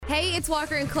Hey, it's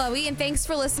Walker and Chloe, and thanks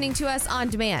for listening to us on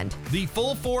demand. The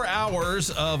full 4 hours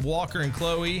of Walker and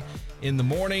Chloe in the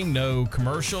morning. No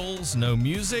commercials, no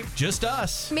music, just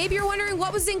us. Maybe you're wondering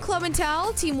what was in Club and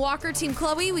Tell. Team Walker, Team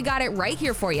Chloe, we got it right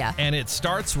here for you. And it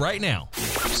starts right now.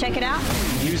 Check it out.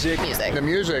 Music. The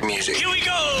music. Here we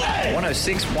go.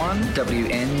 106.1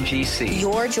 WNGC.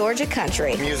 Your Georgia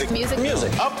country. Music.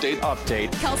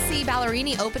 Update. Kelsey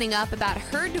Ballerini opening up about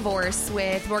her divorce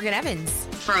with Morgan Evans.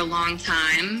 For a long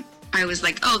time, I was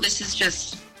like, oh, this is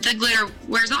just, the glitter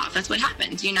wears off. That's what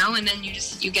happens, you know? And then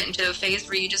you get into a phase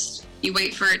where you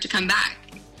wait for it to come back,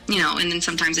 you know, and then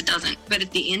sometimes it doesn't. But at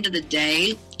the end of the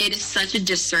day, it is such a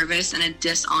disservice and a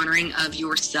dishonoring of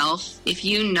yourself if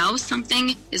you know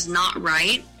something is not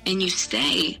right and you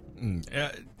stay.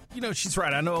 She's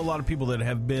right. I know a lot of people that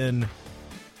have been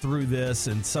through this,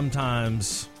 and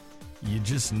sometimes you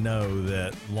just know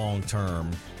that long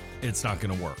term it's not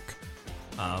going to work.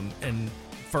 And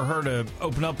for her to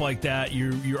open up like that,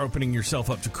 you're opening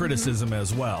yourself up to criticism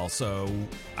as well. So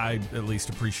I at least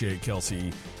appreciate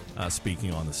Kelsey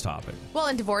speaking on this topic. Well,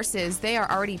 and divorces, they are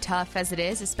already tough as it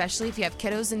is, especially if you have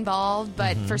kiddos involved.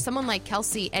 But for someone like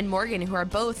Kelsey and Morgan, who are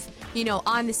both,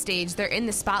 on the stage, they're in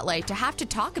the spotlight, to have to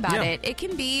talk about it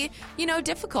can be,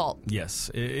 difficult.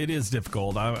 Yes, it is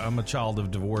difficult. I'm a child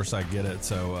of divorce. I get it.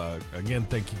 So, again,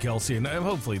 thank you, Kelsey. And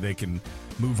hopefully they can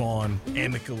move on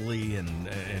amicably and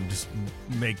just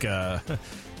make a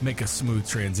smooth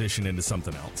transition into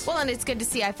something else. Well, and it's good to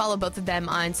see. I follow both of them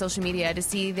on social media to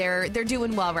see they're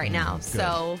doing well right now. Good.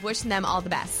 So wishing them all the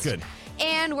best. Good.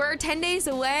 And we're 10 days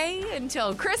away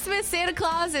until Christmas. Santa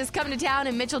Claus is coming to town,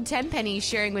 and Mitchell Tenpenny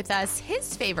sharing with us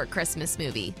his favorite Christmas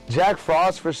movie. Jack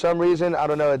Frost, for some reason, I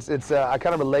don't know. It's I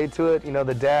kind of relate to it.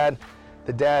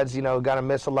 The dad's gotta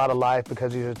miss a lot of life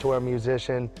because he's a touring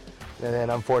musician, and then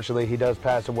unfortunately he does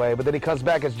pass away. But then he comes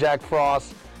back as Jack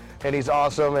Frost, and he's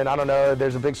awesome. And I don't know,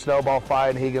 there's a big snowball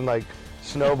fight, and he can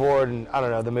snowboard, and I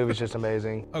don't know, the movie's just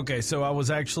amazing. Okay, so I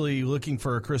was actually looking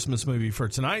for a Christmas movie for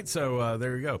tonight, so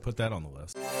there you go. Put that on the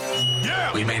list.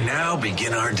 Yeah. We may now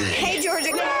begin our day. Hey, Georgia.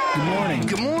 Good morning.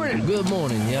 Good morning. Good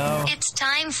morning, y'all. It's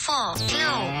time for Clue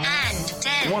and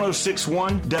Tell.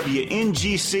 106.1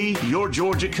 WNGC, your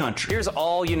Georgia country. Here's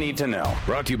all you need to know.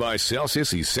 Brought to you by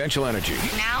Celsius Essential Energy.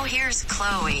 Now here's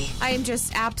Chloe. I am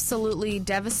just absolutely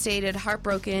devastated,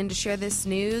 heartbroken to share this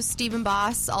news. Stephen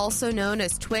Boss, also known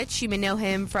as Twitch. You may know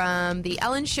him from The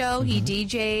Ellen Show. He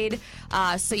DJ'd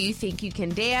So You Think You Can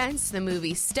Dance, the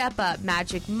movie Step Up,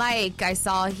 Magic Mike. I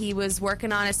saw he was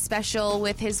working on a special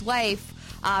with his wife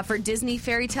for Disney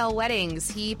Fairy Tale Weddings.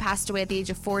 He passed away at the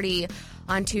age of 40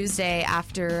 on Tuesday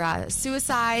after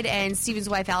suicide, and Stephen's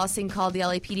wife Allison called the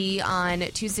LAPD on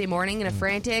Tuesday morning in a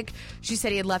frantic. She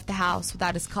said he had left the house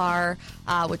without his car,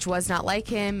 which was not like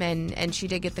him, and she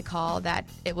did get the call that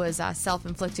it was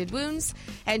self-inflicted wounds.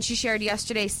 And she shared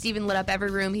yesterday, Stephen lit up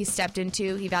every room he stepped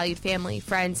into. He valued family,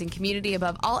 friends, and community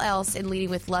above all else, and leading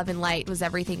with love and light was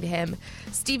everything to him.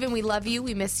 Stephen, we love you,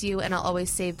 we miss you, and I'll always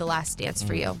save the last dance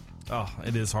for you. Oh,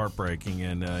 it is heartbreaking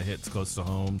and hits close to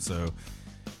home, so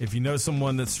if you know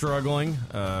someone that's struggling,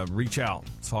 reach out,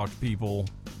 talk to people,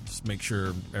 just make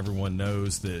sure everyone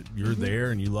knows that you're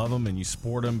there and you love them and you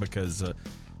support them, because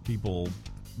people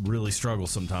really struggle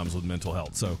sometimes with mental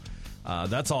health. So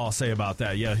that's all I'll say about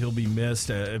that. Yeah, he'll be missed.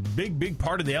 A big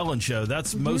part of the Ellen Show.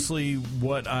 That's mostly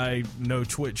what I know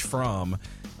Twitch from,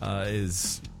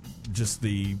 is just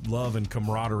the love and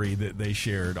camaraderie that they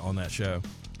shared on that show.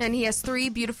 And he has 3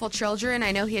 beautiful children.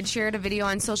 I know he had shared a video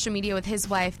on social media with his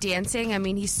wife dancing. I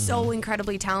mean, he's so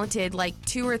incredibly talented,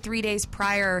 2 or 3 days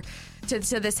prior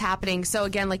to this happening. So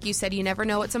again, like you said, you never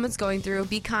know what someone's going through.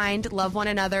 Be kind, love one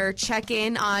another, check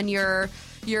in on your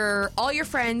all your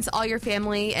friends, all your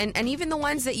family, and even the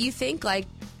ones that you think like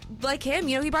him.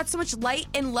 He brought so much light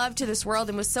and love to this world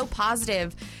and was so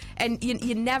positive. And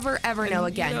you never, ever know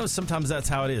again. Sometimes that's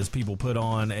how it is. People put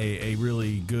on a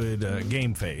really good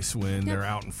game face when they're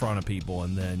out in front of people,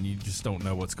 and then you just don't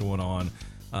know what's going on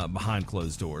behind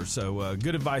closed doors. So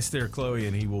good advice there, Chloe,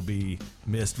 and he will be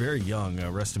missed. Very young.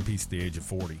 Rest in peace at the age of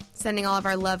 40. Sending all of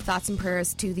our love, thoughts, and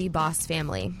prayers to the Boss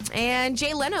family. And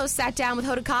Jay Leno sat down with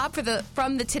Hoda Kotb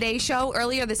from the Today Show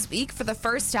earlier this week for the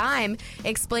first time,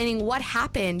 explaining what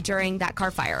happened during that car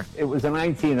fire. It was a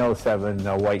 1907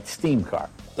 white steam car.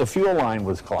 The fuel line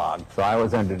was clogged, so I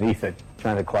was underneath it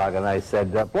trying to clog, and I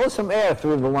said, blow some air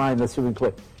through the line, let's see if we can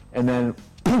clear. And then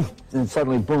and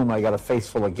suddenly, boom, I got a face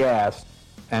full of gas,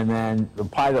 and then the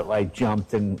pilot light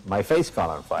jumped and my face caught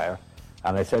on fire.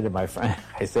 And I said to my friend,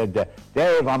 I said,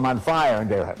 Dave, I'm on fire. And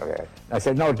Dave, okay. I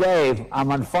said, no, Dave,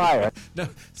 I'm on fire. No,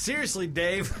 seriously,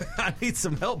 Dave, I need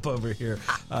some help over here.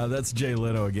 That's Jay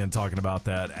Leno again talking about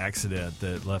that accident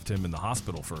that left him in the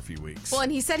hospital for a few weeks. Well,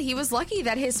 and he said he was lucky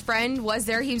that his friend was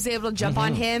there. He was able to jump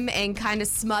on him and kind of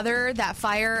smother that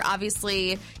fire.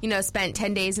 Obviously, spent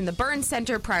 10 days in the burn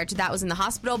center. Prior to that was in the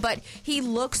hospital. But he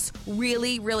looks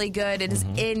really, really good and is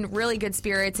in really good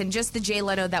spirits and just the Jay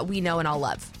Leno that we know and all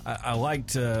love. I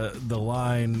liked the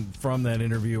line from that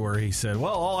interview where he said,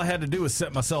 well, all I had to do was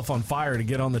set myself on fire to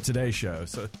get on the Today Show.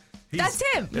 So that's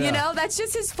him. Yeah. That's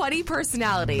just his funny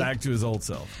personality. Back to his old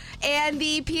self. And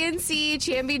the PNC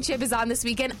Championship is on this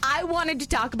weekend. I wanted to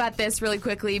talk about this really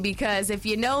quickly because if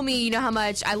you know me, you know how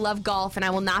much I love golf, and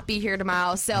I will not be here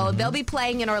tomorrow. So they'll be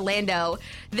playing in Orlando.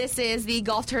 This is the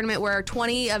golf tournament where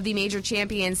 20 of the major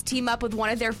champions team up with one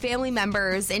of their family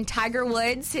members. And Tiger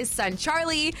Woods, his son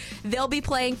Charlie, they'll be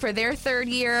playing for their third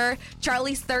year.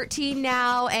 Charlie's 13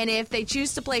 now, and if they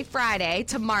choose to play Friday,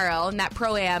 tomorrow, in that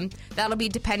Pro-Am, that'll be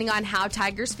depending on how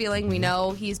Tiger's feeling. We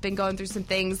know he's been going through some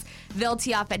things. They'll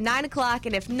tee off at 9 o'clock,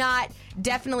 and if not,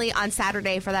 definitely on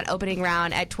Saturday for that opening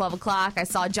round at 12 o'clock. I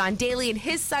saw John Daly and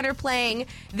his son are playing.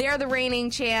 They're the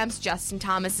reigning champs. Justin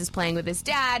Thomas is playing with his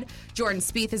dad. Jordan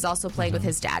Spieth is also playing with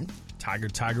his dad.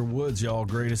 Tiger Woods, y'all,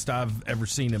 greatest I've ever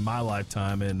seen in my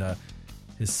lifetime, and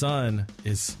his son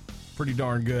is pretty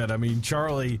darn good. I mean,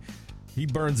 Charlie, he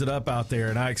burns it up out there,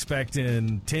 and I expect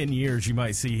in 10 years you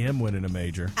might see him winning a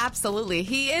major. Absolutely.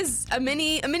 He is a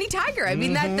mini Tiger. I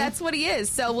mean, that's what he is.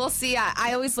 So we'll see.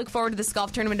 I always look forward to this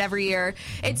golf tournament every year.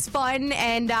 It's fun,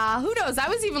 and who knows? I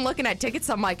was even looking at tickets.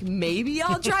 I'm like, maybe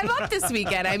I'll drive up this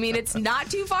weekend. I mean, it's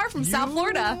not too far from South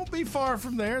Florida. You won't be far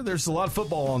from there. There's a lot of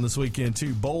football on this weekend,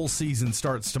 too. Bowl season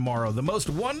starts tomorrow. The most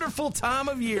wonderful time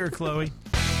of year, Chloe.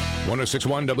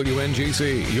 106.1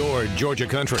 WNGC, your Georgia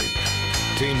country.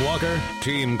 Team Walker,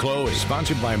 Team Chloe.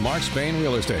 Sponsored by Mark Spain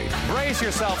Real Estate. Brace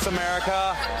yourselves,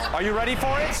 America. Are you ready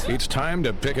for it? It's time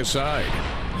to pick a side.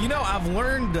 I've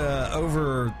learned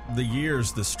over the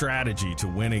years the strategy to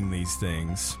winning these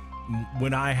things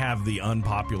when I have the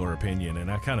unpopular opinion,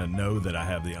 and I kind of know that I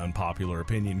have the unpopular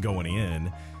opinion going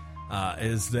in,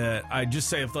 is that I just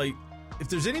say if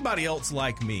there's anybody else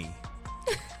like me,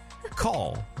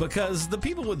 call, because the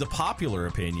people with the popular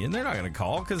opinion, they're not going to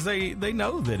call because they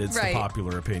know that it's the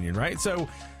popular opinion, right? So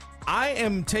I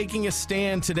am taking a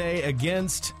stand today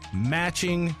against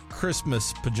matching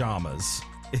Christmas pajamas.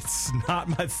 It's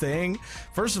not my thing.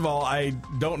 First of all, I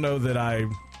don't know that I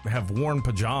have worn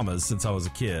pajamas since I was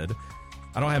a kid.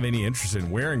 I don't have any interest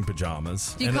in wearing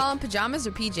pajamas. Do you call them pajamas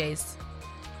or PJs?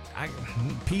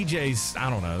 PJs,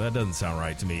 I don't know. That doesn't sound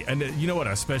right to me. And you know what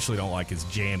I especially don't like is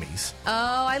jammies.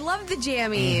 Oh, I love the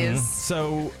jammies.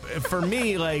 So for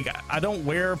me, I don't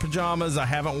wear pajamas. I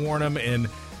haven't worn them, and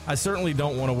I certainly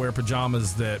don't want to wear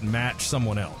pajamas that match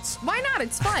someone else. Why not?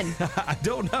 It's fun. I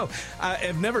don't know. I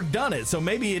have never done it, so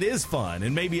maybe it is fun,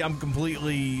 and maybe I'm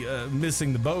completely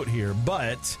missing the boat here,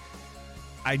 but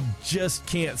I just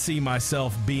can't see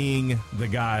myself being the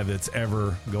guy that's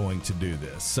ever going to do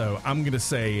this. So I'm going to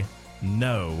say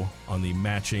no on the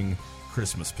matching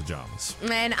Christmas pajamas.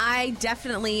 And I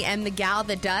definitely am the gal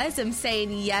that does. I'm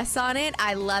saying yes on it.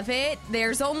 I love it.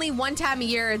 There's only one time a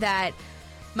year that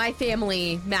my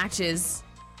family matches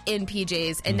in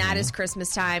PJs, and that is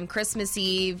Christmas time, Christmas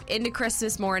Eve, into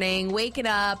Christmas morning, waking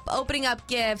up, opening up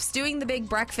gifts, doing the big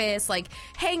breakfast,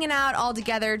 hanging out all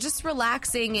together, just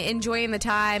relaxing, enjoying the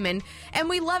time, and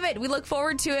we love it. We look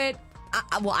forward to it.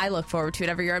 I look forward to it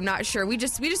every year. I'm not sure. We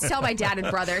just tell my dad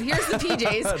and brother, here's the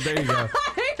PJs. There you go.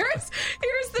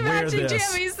 here's the matching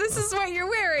jammies. This is what you're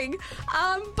wearing.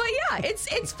 But yeah,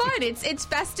 it's fun. It's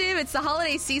festive. It's the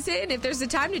holiday season. If there's a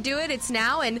time to do it, it's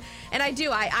now. And I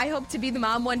do. I hope to be the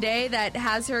mom one day that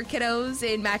has her kiddos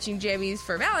in matching jammies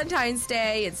for Valentine's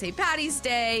Day and St. Patty's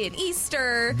Day and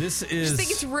Easter. This I just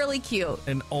think is it's really cute.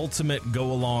 an ultimate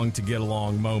go along to get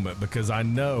along moment, because I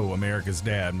know America's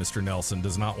dad, Mr. Nelson,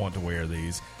 does not want to wear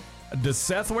these. Does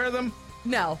Seth wear them?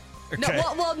 No. Okay.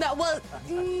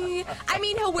 I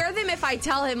mean, he'll wear them if I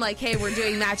tell him, hey, we're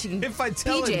doing matching If I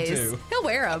tell PJs. him to. He'll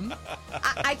wear them.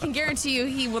 I can guarantee you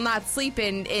he will not sleep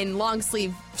in long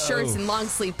sleeve shirts and long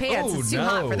sleeve pants. It's too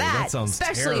hot for that. That sounds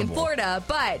especially terrible. in Florida,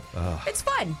 but it's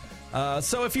fun.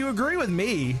 So if you agree with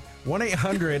me,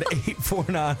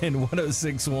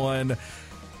 1-800-849-1061.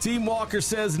 Team Walker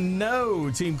says no.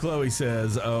 Team Chloe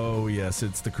says, oh, yes,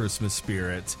 it's the Christmas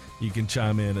spirit. You can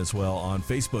chime in as well on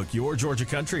Facebook. Your Georgia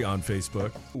Country on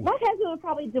Facebook. My husband would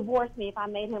probably divorce me if I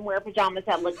made him wear pajamas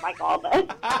that looked like all this.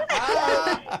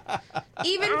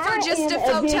 Even for just a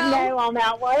photo? No on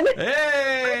that one.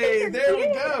 Hey, there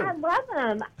we go. I love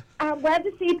them. would love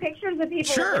to see pictures of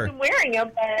people Sure. that have been wearing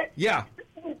them, but Yeah.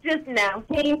 just no.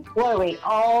 Team Chloe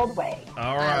all the way.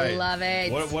 All right. I love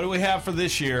it. What do we have for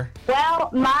this year? Well,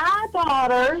 my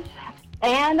daughters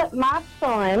and my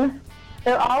son,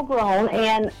 they're all grown,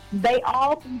 and they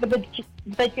all do the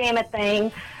pajama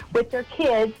thing with their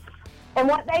kids. And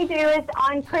what they do is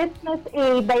on Christmas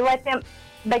Eve,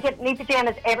 they get new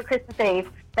pajamas every Christmas Eve.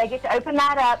 They get to open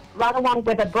that up right along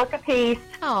with a book apiece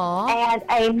and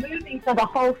a movie for the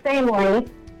whole family,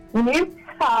 new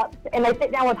cups, and they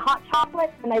sit down with hot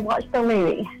chocolate and they watch their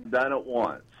movie. Done it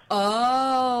once.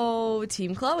 Oh,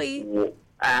 Team Chloe.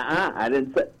 I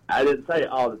didn't say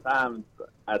all the time.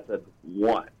 I said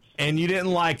once. And you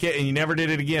didn't like it, and you never did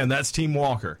it again. That's Team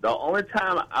Walker. The only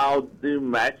time I'll do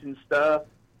matching stuff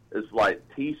is like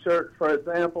T-shirts, for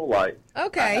example. Like,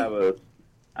 okay,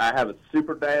 I have a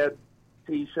Super Dad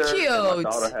T-shirt. Cute. And my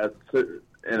daughter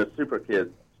has a Super Kids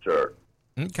shirt.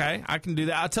 Okay, I can do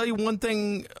that. I'll tell you one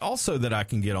thing also that I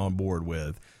can get on board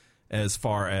with as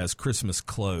far as Christmas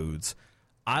clothes.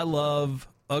 I love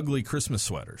ugly Christmas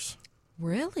sweaters.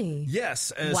 Really?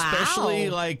 Yes, especially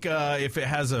like if it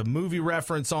has a movie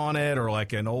reference on it or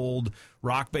like an old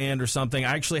rock band or something.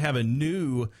 I actually have a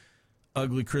new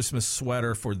ugly Christmas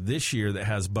sweater for this year that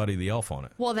has Buddy the Elf on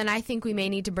it. Well, then I think we may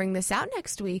need to bring this out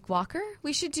next week, Walker.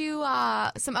 We should do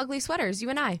some ugly sweaters,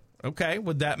 you and I. Okay,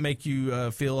 would that make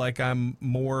you feel like I'm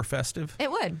more festive?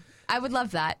 It would. I would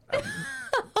love that.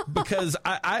 Because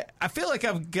I feel like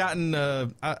I've gotten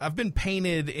I've been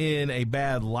painted in a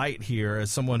bad light here as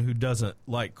someone who doesn't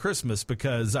like Christmas,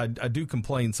 because I do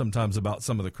complain sometimes about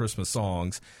some of the Christmas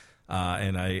songs,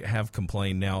 and I have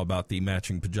complained now about the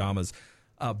matching pajamas.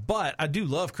 But I do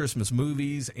love Christmas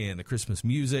movies and the Christmas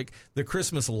music, the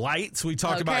Christmas lights we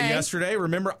talked about yesterday.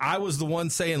 Remember, I was the one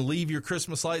saying leave your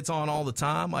Christmas lights on all the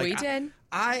time. Like, we did.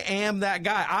 I am that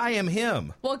guy. I am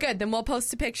him. Well, good. Then we'll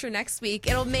post a picture next week.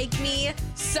 It'll make me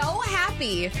so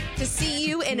happy to see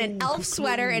you in an elf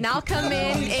sweater, and I'll come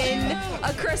in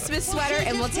a Christmas sweater,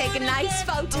 and we'll take a nice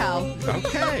photo.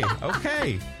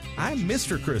 Okay. I'm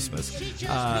Mr. Christmas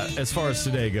as far as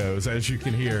today goes, as you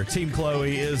can hear. Team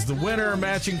Chloe is the winner.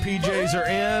 Matching PJs are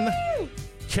in.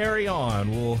 Carry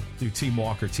on. We'll do Team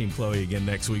Walker, Team Chloe again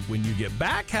next week when you get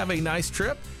back. Have a nice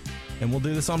trip, and we'll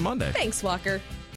do this on Monday. Thanks, Walker.